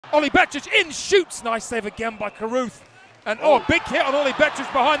Ollie Bettridge in, shoots. Nice save again by Carruth. And a big hit on Ollie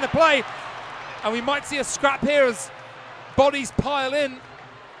Bettridge behind the play. And we might see a scrap here as bodies pile in.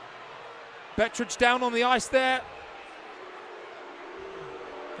 Bettridge down on the ice there.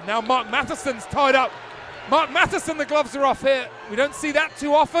 And now Marc Matheson's tied up. Marc Matheson, the gloves are off here. We don't see that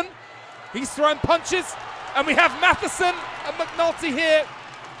too often. He's throwing punches. And we have Matheson and McNulty here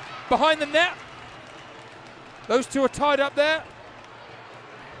behind the net. Those two are tied up there.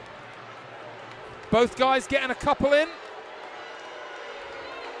 Both guys getting a couple in.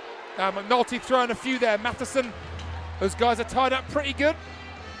 McNulty throwing a few there. Matheson, those guys are tied up pretty good.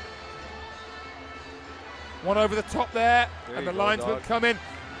 One over the top there, and the linesman come in.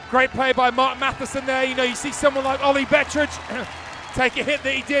 Great play by Marc Matheson there. You know, you see someone like Ollie Bettridge take a hit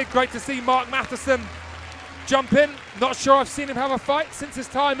that he did. Great to see Marc Matheson jump in. Not sure I've seen him have a fight since his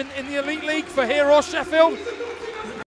time in the Elite League for here or Sheffield.